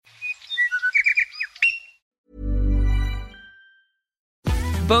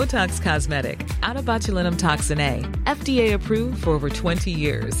Botox Cosmetic, out of botulinum toxin A, FDA approved for over 20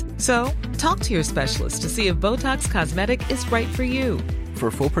 years. So, talk to your specialist to see if Botox Cosmetic is right for you. For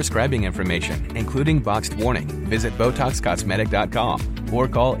full prescribing information, including boxed warning, visit BotoxCosmetic.com or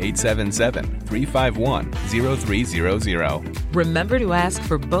call 877-351-0300. Remember to ask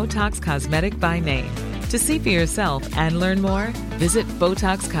for Botox Cosmetic by name. To see for yourself and learn more, visit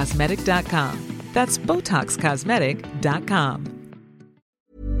BotoxCosmetic.com. That's BotoxCosmetic.com.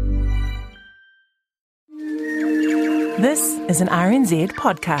 This is an RNZ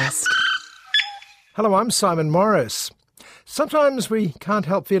podcast. Hello, I'm Simon Morris. Sometimes we can't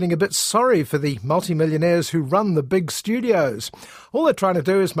help feeling a bit sorry for the multimillionaires who run the big studios. All they're trying to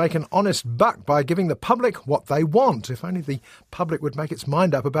do is make an honest buck by giving the public what they want, if only the public would make its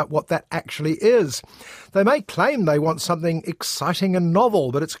mind up about what that actually is. They may claim they want something exciting and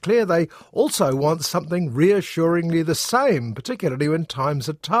novel, but it's clear they also want something reassuringly the same, particularly when times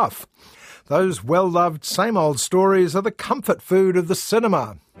are tough. Those well-loved same-old stories are the comfort food of the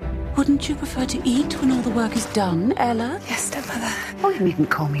cinema. Wouldn't you prefer to eat when all the work is done, Ella? Yes, stepmother. Oh, you needn't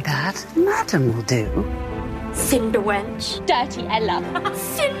call me that. Madam will do. Cinderwench. Dirty Ella.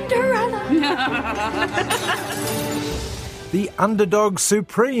 Cinderella. The underdog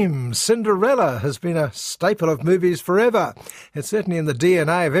supreme, Cinderella, has been a staple of movies forever. It's certainly in the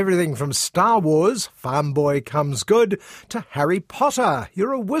DNA of everything from Star Wars, Farm Boy Comes Good, to Harry Potter.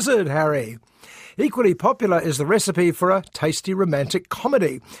 You're a wizard, Harry. Equally popular is the recipe for a tasty romantic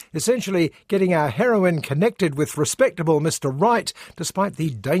comedy, essentially getting our heroine connected with respectable Mr. Right, despite the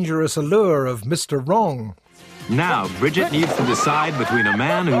dangerous allure of Mr. Wrong. Now, Bridget needs to decide between a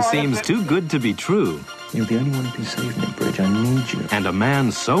man who seems too good to be true. You're the only one who can save me, Bridge. I need you. And a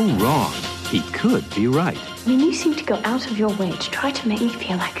man so wrong, he could be right. I mean, you seem to go out of your way to try to make me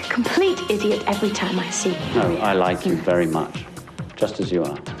feel like a complete idiot every time I see you. No, I like you very much, just as you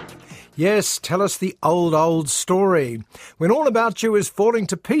are. Yes, tell us the old story. When all about you is falling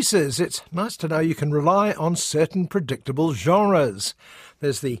to pieces, it's nice to know you can rely on certain predictable genres.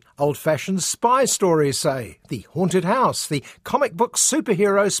 There's the old-fashioned spy story, say, the haunted house, the comic book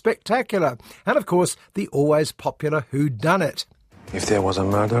superhero spectacular, and of course, the always popular whodunit. If there was a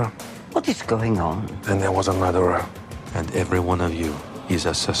murder... What is going on? Then there was a murderer. And every one of you is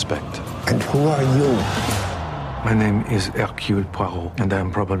a suspect. And who are you? My name is Hercule Poirot, and I'm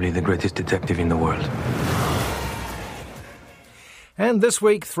probably the greatest detective in the world. And this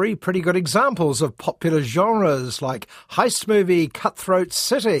week, 3 pretty good examples of popular genres like heist movie Cutthroat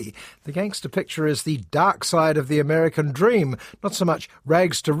City. The gangster picture is the dark side of the American dream, not so much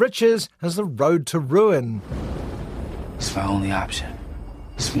rags to riches as the road to ruin. It's my only option.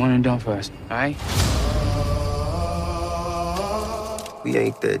 It's one and done for us, all right? We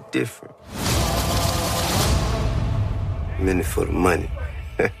ain't that different. I'm in it for the money.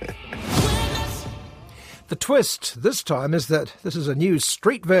 The twist this time is that this is a new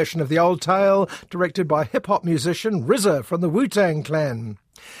street version of the old tale, directed by hip-hop musician RZA from the Wu-Tang Clan.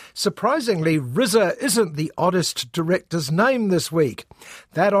 Surprisingly, RZA isn't the oddest director's name this week.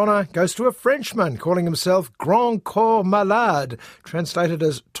 That honour goes to a Frenchman calling himself Grand Corps Malade, translated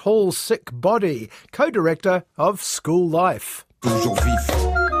as Tall Sick Body, co-director of School Life.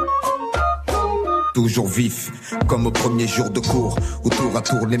 Toujours vif, comme au premier jour de cours, où tour à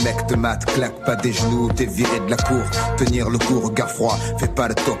tour les mecs te matent, claquent pas des genoux, t'es viré de la cour, tenir le coup, regard froid, fais pas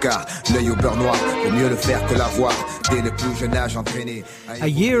le tocard, l'œil au beurre noir, vaut mieux le faire que l'avoir, dès le plus jeune âge entraîné. A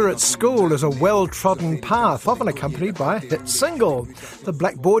year at school is a well-trodden path, often accompanied by a hit single. The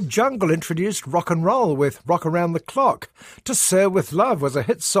Blackboard Jungle introduced rock and roll with Rock Around the Clock. To Sir With Love was a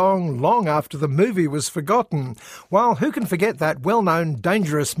hit song long after the movie was forgotten, while who can forget that well-known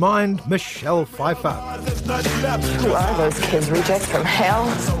Dangerous Mind, Michelle Pfeiffer. Who are those kids, rejects from hell?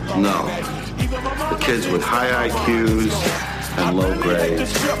 No. The kids with high IQs and low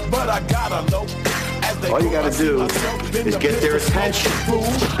grades. All you gotta do is get their attention.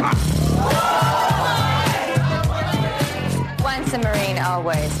 Once a Marine,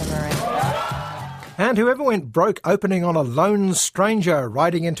 always a Marine. And whoever went broke opening on a lone stranger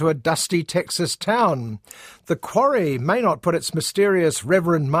riding into a dusty Texas town? The Quarry may not put its mysterious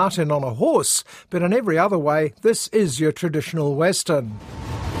Reverend Martin on a horse, but in every other way, this is your traditional Western.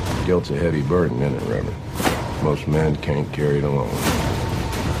 Guilt's a heavy burden, isn't it, Reverend? Most men can't carry it alone.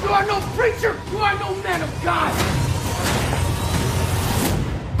 You are no preacher! You are no man of God!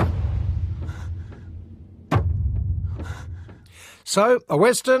 So, a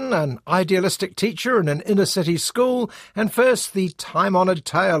Western, an idealistic teacher in an inner-city school, and first the time-honoured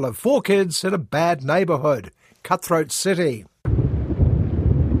tale of 4 kids in a bad neighbourhood, Cutthroat City.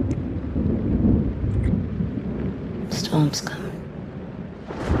 Storm's coming.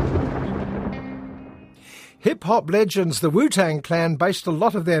 Hip-hop legends the Wu-Tang Clan based a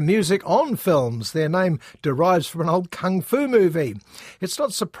lot of their music on films. Their name derives from an old kung fu movie. It's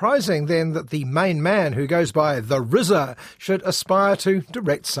not surprising then that the main man, who goes by the RZA, should aspire to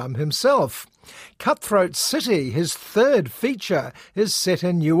direct some himself. Cutthroat City, his third feature, is set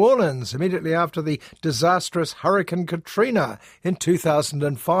in New Orleans immediately after the disastrous Hurricane Katrina in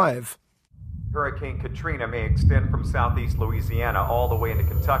 2005. Hurricane Katrina may extend from southeast Louisiana all the way into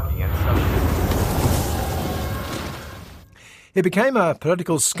Kentucky and southern. It became a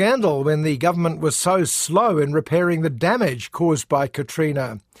political scandal when the government was so slow in repairing the damage caused by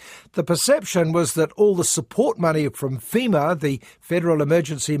Katrina. The perception was that all the support money from FEMA, the Federal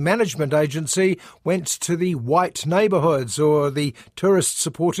Emergency Management Agency, went to the white neighbourhoods or the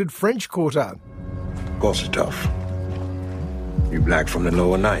tourist-supported French Quarter. Of course it's tough. You black from the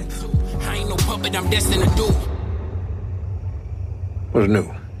lower ninth. I ain't no puppet, I'm destined to do. What's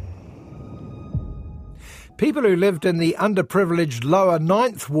new? People who lived in the underprivileged lower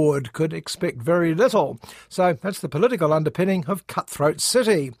Ninth Ward could expect very little. So that's the political underpinning of Cutthroat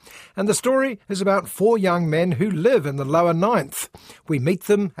City. And the story is about 4 young men who live in the lower Ninth. We meet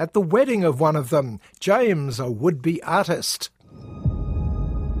them at the wedding of one of them, James, a would-be artist.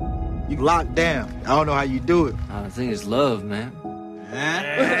 You locked down. I don't know how you do it. I think it's love, man.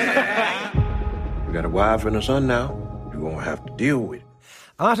 You got a wife and a son now. You're going to have to deal with it.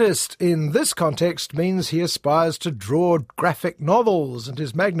 Artist in this context means he aspires to draw graphic novels, and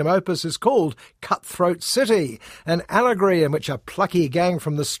his magnum opus is called Cutthroat City, an allegory in which a plucky gang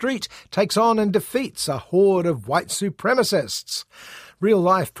from the street takes on and defeats a horde of white supremacists. Real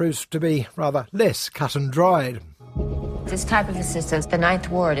life proves to be rather less cut and dried. This type of assistance, the Ninth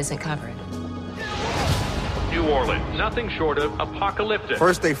Ward isn't covered. New Orleans, nothing short of apocalyptic.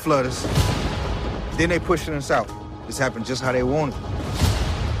 First they flood us, then they pushing us out. This happened just how they wanted.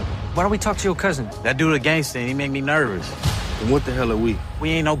 Why don't we talk to your cousin? That dude a gangster and he make me nervous. And what the hell are we? We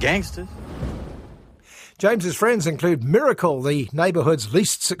ain't no gangsters. James's friends include Miracle, the neighbourhood's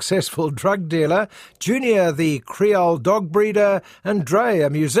least successful drug dealer, Junior, the Creole dog breeder, and Dre, a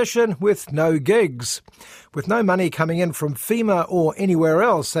musician with no gigs. With no money coming in from FEMA or anywhere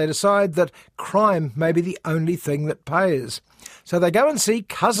else, they decide that crime may be the only thing that pays. So they go and see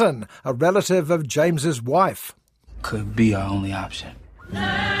Cousin, a relative of James's wife. Could be our only option.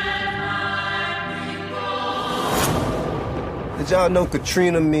 Did y'all know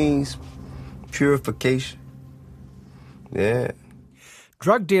Katrina means purification? Yeah.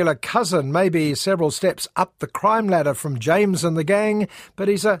 Drug dealer Cousin may be several steps up the crime ladder from James and the gang, but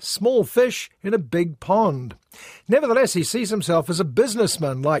he's a small fish in a big pond. Nevertheless, he sees himself as a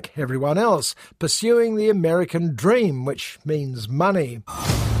businessman like everyone else, pursuing the American dream, which means money.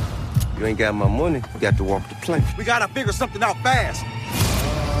 You ain't got my money, you got to walk the plank. We gotta figure something out fast.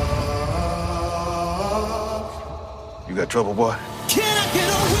 You got trouble, boy? Can I get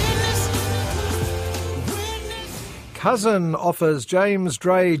a Cousin offers James,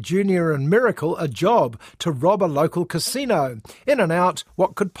 Dre, Junior and Miracle a job to rob a local casino. In and out,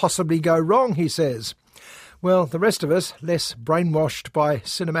 what could possibly go wrong, he says. Well, the rest of us, less brainwashed by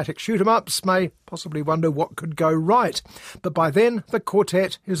cinematic shoot-em-ups, may possibly wonder what could go right. But by then, the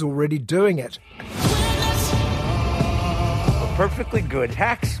quartet is already doing it. A perfectly good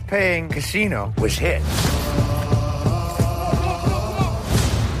tax-paying casino was hit.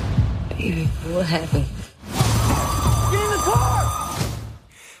 Baby, what happened? Get in the car!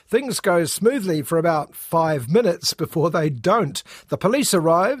 Things go smoothly for about 5 minutes before they don't. The police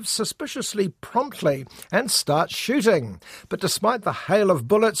arrive suspiciously promptly and start shooting. But despite the hail of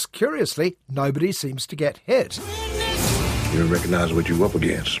bullets, curiously, nobody seems to get hit. You don't recognize what you're up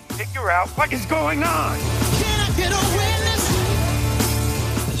against. Figure out what is going on. Can I get a witness?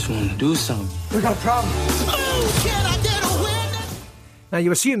 I just want to do something. We got a problem. Oh, can I get a witness? Now,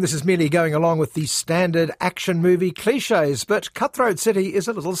 you assume this is merely going along with the standard action movie cliches, but Cutthroat City is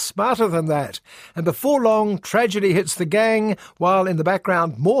a little smarter than that. And before long, tragedy hits the gang, while in the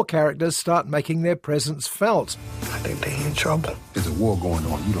background, more characters start making their presence felt. I think they in trouble. There's a war going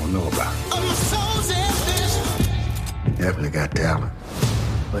on you don't know about. You definitely got talent.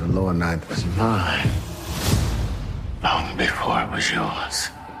 But the lower ninth was mine. Long before it was yours.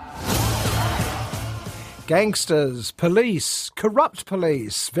 Gangsters, police, corrupt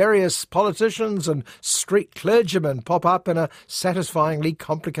police, various politicians and street clergymen pop up in a satisfyingly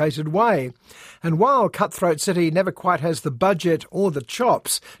complicated way. And while Cutthroat City never quite has the budget or the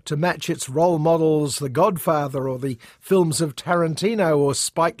chops to match its role models The Godfather or the films of Tarantino or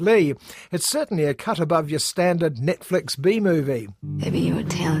Spike Lee, it's certainly a cut above your standard Netflix B-movie. Maybe you're a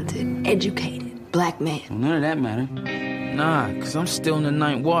talented, educated black man. Well, none of that matter. Nah, because I'm still in the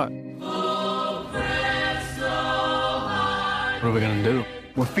Ninth Ward. What are we gonna do?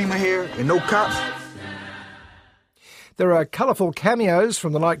 With FEMA here and no cops? There are colourful cameos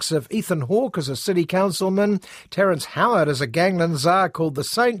from the likes of Ethan Hawke as a city councilman, Terence Howard as a gangland czar called the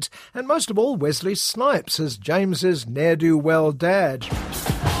Saint, and most of all Wesley Snipes as James's ne'er-do-well dad.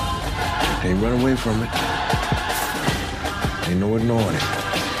 Ain't run away from it. Ain't no ignoring it.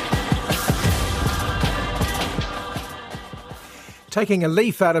 Taking a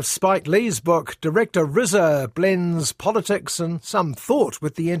leaf out of Spike Lee's book, director RZA blends politics and some thought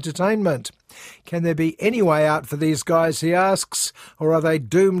with the entertainment. Can there be any way out for these guys, he asks, or are they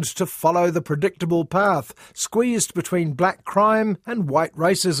doomed to follow the predictable path, squeezed between black crime and white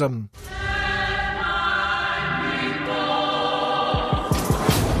racism?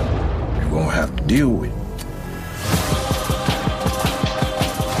 You're gonna have to deal with it.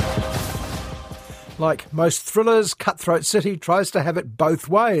 Like most thrillers, Cutthroat City tries to have it both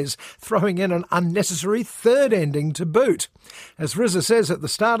ways, throwing in an unnecessary third ending to boot. As RZA says at the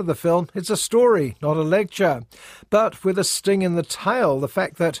start of the film, it's a story, not a lecture. But with a sting in the tail, the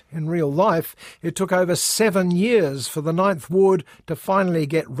fact that, in real life, it took over 7 years for the 9th Ward to finally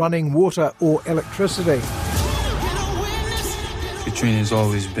get running water or electricity. Katrina's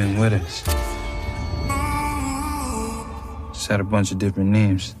always been with us. Just had a bunch of different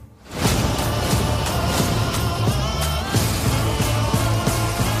names.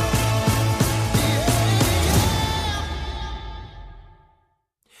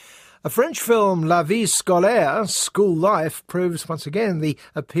 A French film, La Vie Scolaire, School Life, proves once again the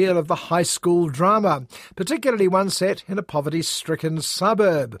appeal of the high school drama, particularly one set in a poverty-stricken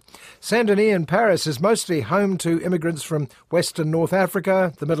suburb. Saint-Denis in Paris is mostly home to immigrants from Western North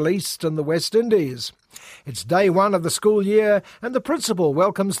Africa, the Middle East and the West Indies. It's day one of the school year and the principal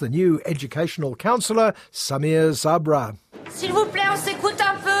welcomes the new educational counsellor, Samir Zabra. S'il vous plaît, on s'écoute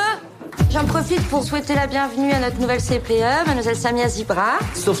un peu. J'en profite pour souhaiter la bienvenue à notre nouvelle CPE, mademoiselle Samia Zibra.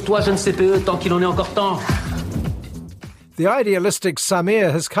 Sauf toi, jeune CPE, tant qu'il en est encore temps. The idealistic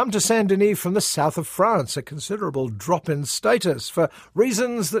Samir has come to Saint-Denis from the south of France, a considerable drop in status for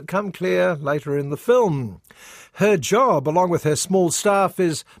reasons that come clear later in the film. Her job, along with her small staff,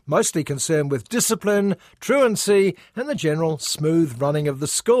 is mostly concerned with discipline, truancy and the general smooth running of the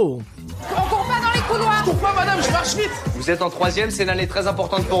school. On court pas dans les couloirs. Pourquoi, madame, je marche vite. Vous êtes en 3e, c'est une année très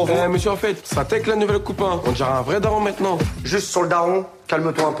importante pour vous. Monsieur, en fait, ça t'aide la nouvelle copain. On dirait un vrai daron maintenant. Juste sur le daron,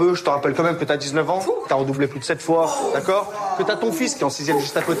 calme-toi un peu. Je te rappelle quand même que t'as 19 ans, t'as redoublé plus de 7 fois, d'accord? Que t'as ton fils qui est en 6e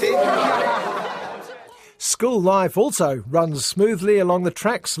juste à côté. School Life also runs smoothly along the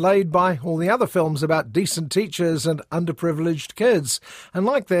tracks laid by all the other films about decent teachers and underprivileged kids, and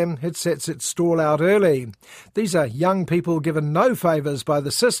like them, it sets its stall out early. These are young people given no favours by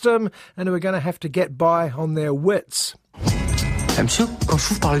the system and who are going to have to get by on their wits. Monsieur, quand je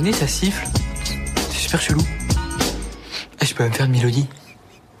souffle par le nez, ça siffle. C'est super chelou. Je peux même faire une mélodie.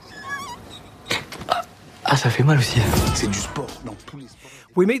 Ah, ça fait mal aussi. C'est du sport dans tous les sports.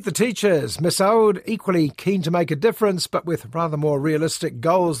 We meet the teachers, Miss Aoud, equally keen to make a difference, but with rather more realistic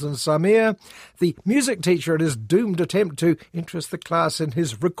goals than Samir. The music teacher at his doomed attempt to interest the class in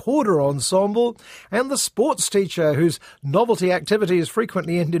his recorder ensemble. And the sports teacher, whose novelty activities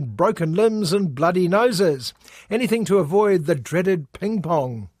frequently end in broken limbs and bloody noses. Anything to avoid the dreaded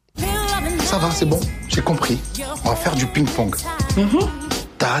ping-pong. Ça va, c'est bon, j'ai compris. On va faire du ping-pong.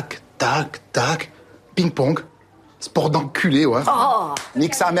 Tac, tac, tac, ping-pong. Sport d'enculé, ouais. Oh.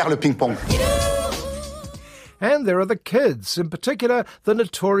 Nique sa mère, le ping-pong. And there are the kids, in particular the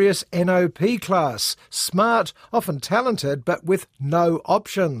notorious NOP class. Smart, often talented, but with no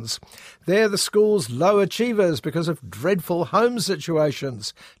options. They're the school's low achievers because of dreadful home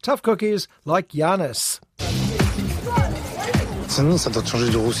situations. Tough cookies like Yanis. Samy, ça doit te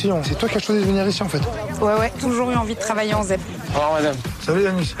changer de roussillon. C'est toi qui as choisi de venir ici, en fait. Ouais, toujours eu envie de travailler en ZEP. Au revoir, madame. Salut,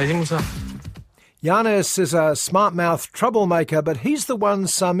 Yanis. Allez, Moussa. Yanis is a smart-mouthed troublemaker, but he's the one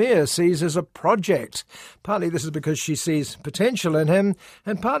Samir sees as a project. Partly this is because she sees potential in him,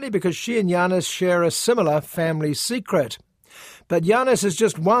 and partly because she and Yanis share a similar family secret. But Yanis is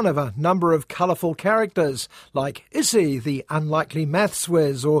just one of a number of colourful characters, like Issy, the unlikely maths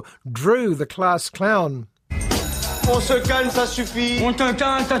whiz, or Drew, the class clown. On se calme, ça suffit. On te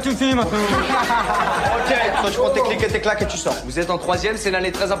calme, ça suffit maintenant. Ok, toi tu prends tes clics et tes claques et tu sors. Vous êtes en 3e, c'est une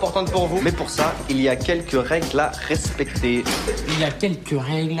année très importante pour vous. Mais pour ça, il y a quelques règles à respecter. Il y a quelques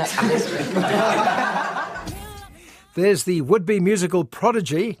règles à respecter. There's the would-be musical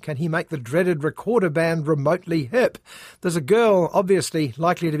prodigy. Can he make the dreaded recorder band remotely hip? There's a girl, obviously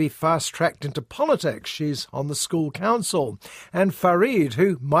likely to be fast-tracked into politics. She's on the school council. And Farid,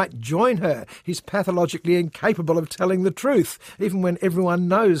 who might join her. He's pathologically incapable of telling the truth, even when everyone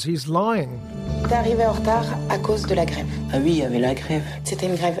knows he's lying. T'es arrivé en retard à cause de la grève. Ah oui, il y avait la grève. C'était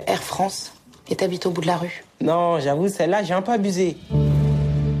une grève Air France et t'habites au bout de la rue. Non, j'avoue, celle-là, j'ai un peu abusé.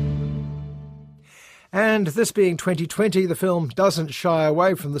 And this being 2020, the film doesn't shy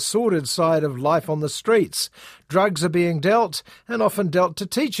away from the sordid side of life on the streets. Drugs are being dealt, and often dealt to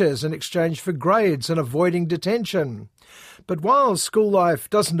teachers in exchange for grades and avoiding detention. But while school life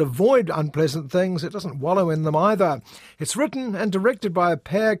doesn't avoid unpleasant things, it doesn't wallow in them either. It's written and directed by a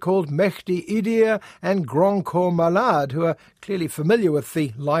pair called Mehdi Idir and Grand Corps Malade, who are clearly familiar with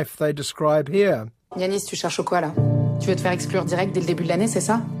the life they describe here. Yanis, tu cherches quoi là? Tu veux te faire exclure direct dès le début de l'année, c'est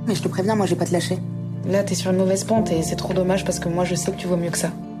ça? Mais je te préviens, moi, j'ai pas te lâcher. Là, t'es sur une mauvaise pente et c'est trop dommage parce que moi, je sais que tu vaux mieux que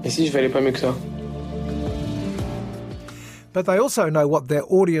ça. Et si je valais pas mieux que ça? But they also know what their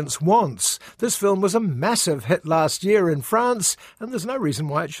audience wants. This film was a massive hit last year in France, and there's no reason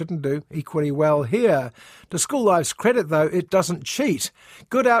why it shouldn't do equally well here. To School Life's credit, though, it doesn't cheat.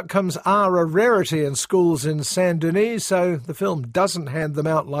 Good outcomes are a rarity in schools in Saint-Denis, so the film doesn't hand them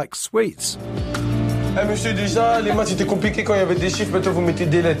out like sweets. Eh monsieur, déjà, les maths c'était compliqué quand il y avait des chiffres, maintenant vous mettez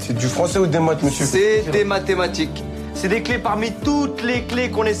des lettres. C'est du français ou des maths, monsieur? C'est des mathématiques. C'est des clés parmi toutes les clés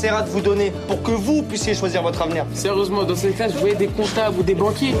qu'on essaiera de vous donner pour que vous puissiez choisir votre avenir. Sérieusement, dans cette classe, je voyais des comptables ou des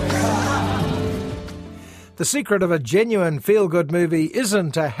banquiers. The secret of a genuine feel-good movie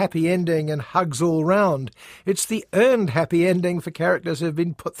isn't a happy ending and hugs all round. It's the earned happy ending for characters who've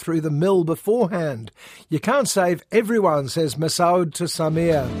been put through the mill beforehand. You can't save everyone, says Massoud to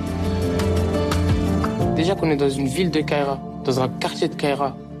Samir. Déjà qu'on est dans une ville de Caïra, dans un quartier de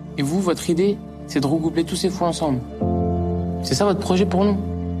Caïra. Et vous, votre idée, c'est de regrouper tous ces fous ensemble. C'est ça votre projet pour nous?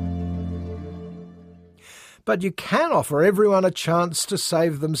 But you can offer everyone a chance to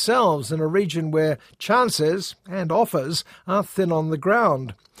save themselves in a region where chances and offers are thin on the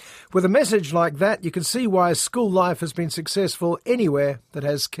ground. With a message like that, you can see why school life has been successful anywhere that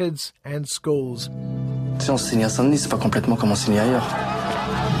has kids and schools. Tu sais, enseigner à Saint-Denis, c'est pas complètement comme enseigner ailleurs.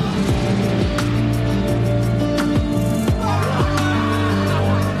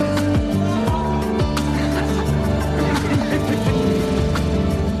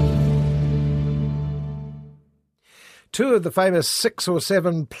 Two of the famous 6 or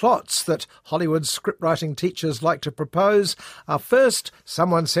 7 plots that Hollywood scriptwriting teachers like to propose are first,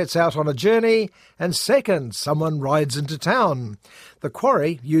 someone sets out on a journey, and second, someone rides into town. The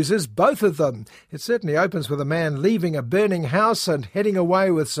Quarry uses both of them. It certainly opens with a man leaving a burning house and heading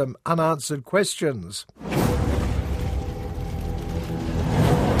away with some unanswered questions.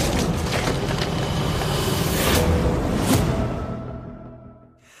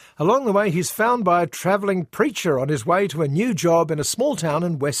 Along the way, he's found by a travelling preacher on his way to a new job in a small town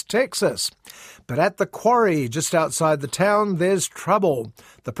in West Texas. But at the quarry, just outside the town, there's trouble.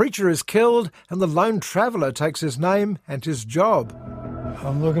 The preacher is killed, and the lone traveller takes his name and his job.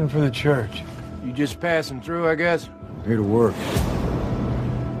 I'm looking for the church. You just passing through, I guess? I'm here to work.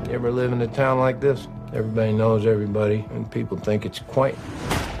 You ever live in a town like this? Everybody knows everybody, and people think it's quaint.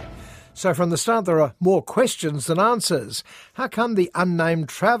 So from the start, there are more questions than answers. How come the unnamed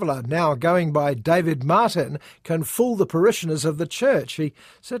traveller, now going by David Martin, can fool the parishioners of the church? He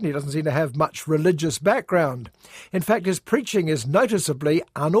certainly doesn't seem to have much religious background. In fact, his preaching is noticeably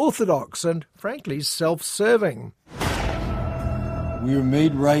unorthodox and, frankly, self-serving. We are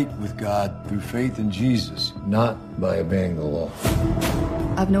made right with God through faith in Jesus, not by obeying the law.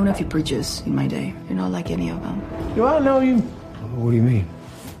 I've known a few preachers in my day. You're not like any of them. Do I know you? What do you mean?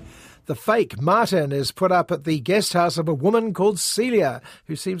 The fake Martin is put up at the guest house of a woman called Celia,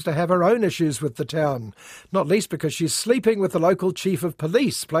 who seems to have her own issues with the town, not least because she's sleeping with the local chief of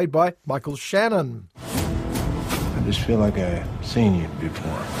police, played by Michael Shannon. I just feel like I've seen you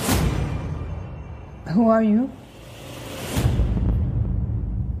before. Who are you?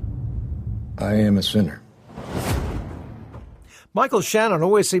 I am a sinner. Michael Shannon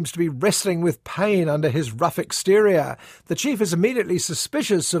always seems to be wrestling with pain under his rough exterior. The chief is immediately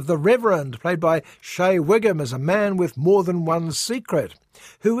suspicious of the Reverend, played by Shea Wiggum, as a man with more than one secret.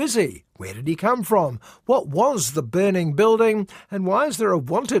 Who is he? Where did he come from? What was the burning building? And why is there a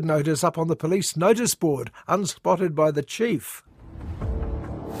wanted notice up on the police notice board, unspotted by the chief?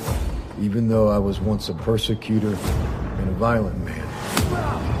 Even though I was once a persecutor and a violent man,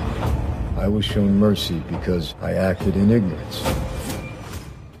 I was shown mercy because I acted in ignorance.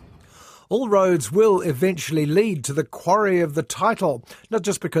 All roads will eventually lead to the quarry of the title, not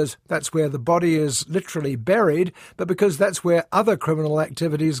just because that's where the body is literally buried, but because that's where other criminal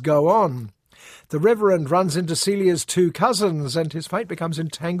activities go on. The Reverend runs into Celia's two cousins and his fate becomes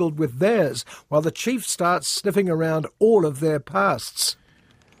entangled with theirs, while the chief starts sniffing around all of their pasts.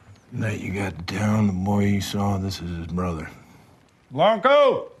 Night you got down, the boy you saw, this is his brother.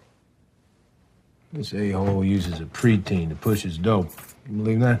 Blanco! This a-hole uses a preteen to push his dope. You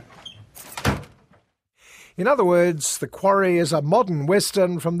believe that? In other words, The Quarry is a modern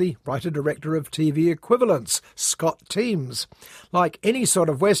Western from the writer-director of TV equivalents, Scott Teems. Like any sort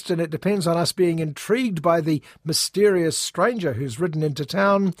of Western, it depends on us being intrigued by the mysterious stranger who's ridden into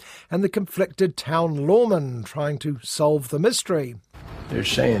town and the conflicted town lawman trying to solve the mystery. They're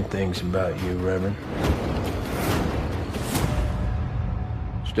saying things about you, Reverend.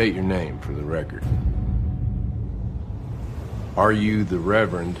 State your name for the record. Are you the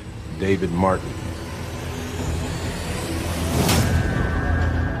Reverend David Martin?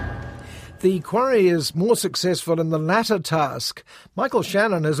 The Quarry is more successful in the latter task. Michael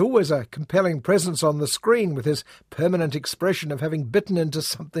Shannon has always a compelling presence on the screen with his permanent expression of having bitten into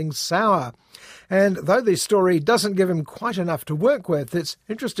something sour. And though the story doesn't give him quite enough to work with, it's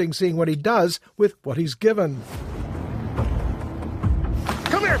interesting seeing what he does with what he's given.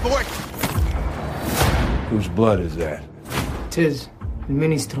 Come here, boy! Whose blood is that? Tis el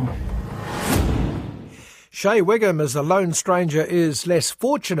ministro. Shea Wiggum as the lone stranger is less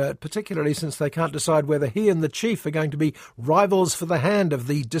fortunate, particularly since they can't decide whether he and the chief are going to be rivals for the hand of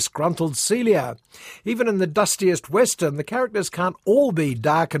the disgruntled Celia. Even in the dustiest Western, the characters can't all be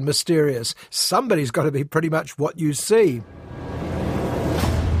dark and mysterious. Somebody's got to be pretty much what you see.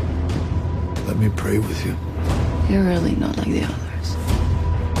 Let me pray with you. You're really not like the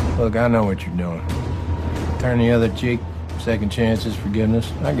others. Look, I know what you're doing. Turn the other cheek, second chances,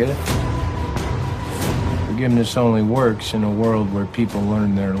 forgiveness. I get it. Forgiveness only works in a world where people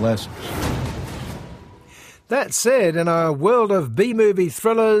learn their lessons. That said, in a world of B-movie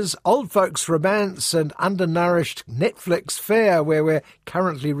thrillers, old folks romance and undernourished Netflix fare where we're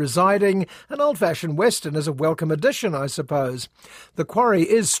currently residing, an old-fashioned Western is a welcome addition, I suppose. The Quarry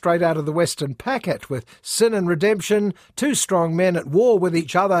is straight out of the Western packet, with sin and redemption, two strong men at war with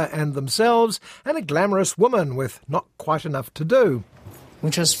each other and themselves, and a glamorous woman with not quite enough to do.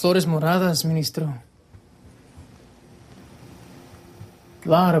 Muchas flores moradas, ministro. A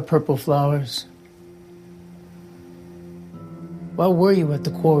lot of purple flowers. Why were you at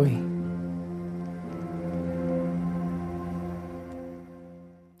the quarry?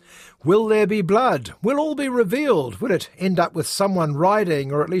 Will there be blood? Will all be revealed? Will it end up with someone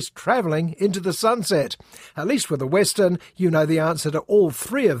riding, or at least travelling, into the sunset? At least with a Western, you know the answer to all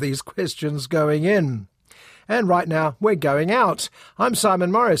three of these questions going in. And right now, we're going out. I'm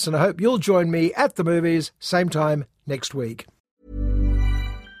Simon Morris, and I hope you'll join me at the movies, same time next week.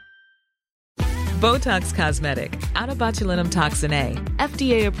 Botox Cosmetic, out of botulinum toxin A,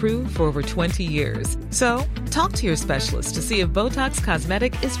 FDA approved for over 20 years. So, talk to your specialist to see if Botox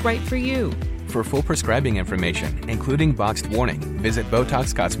Cosmetic is right for you. For full prescribing information, including boxed warning, visit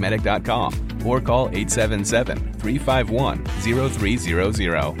BotoxCosmetic.com or call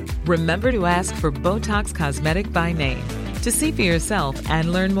 877-351-0300. Remember to ask for Botox Cosmetic by name. To see for yourself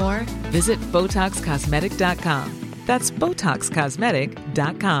and learn more, visit BotoxCosmetic.com. That's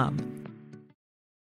BotoxCosmetic.com.